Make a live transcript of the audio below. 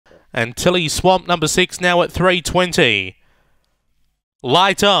And Tilly Swamp, number 6, now at 320.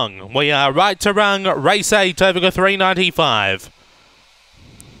 Light on. We are right to run. Race 8 over the 395.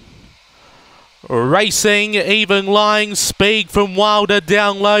 Racing, even line, speed from Wilder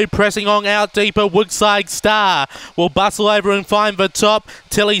down low, pressing on out deeper. Woodside Star will bustle over and find the top.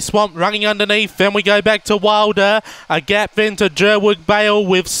 Tilly Swamp running underneath, then we go back to Wilder. A gap then to Jerwood Bale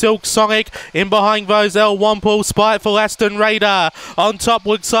with Silk Sonic. In behind those, El Wample, Spiteful Aston Radar. On top,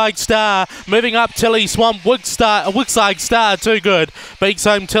 Woodside Star. Moving up, Tilly Swamp, Woodside Star, too good. Beats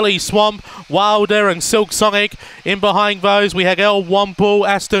home Tilly Swamp, Wilder and Silk Sonic. In behind those, we have El Wample,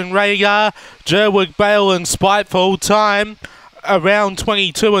 Aston Radar, Jerwood Bale and Spiteful. Time around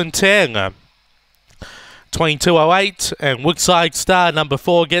 22 and 10. 22.08, and Woodside Star, number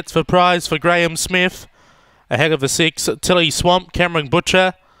 4, gets the prize for Graham Smith. Ahead of the 6, Tilly Swamp, Cameron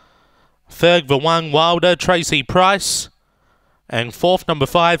Butcher. Third, the 1, Wilder, Tracy Price. And fourth, number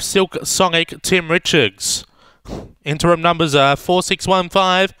 5, Silk Sonic, Tim Richards. Interim numbers are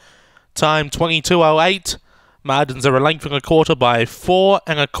 4615, time 22.08. Margins are a length and a quarter by 4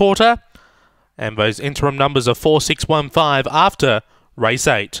 1/4. And those interim numbers are 4615 after race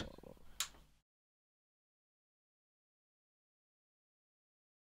 8.